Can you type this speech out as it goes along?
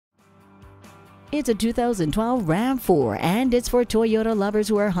It's a 2012 RAV4, and it's for Toyota lovers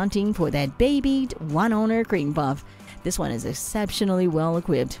who are hunting for that babied, one-owner cream puff. This one is exceptionally well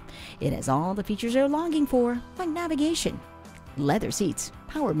equipped. It has all the features you're longing for, like navigation, leather seats,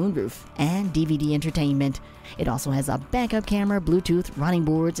 power moonroof, and DVD entertainment. It also has a backup camera, Bluetooth, running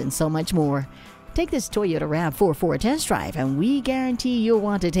boards, and so much more. Take this Toyota RAV4 for a test drive, and we guarantee you'll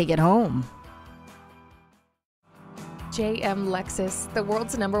want to take it home. JM Lexus, the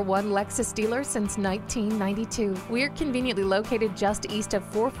world's #1 Lexus dealer since 1992. We're conveniently located just east of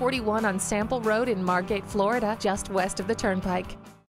 441 on Sample Road in Margate, Florida, just west of the Turnpike.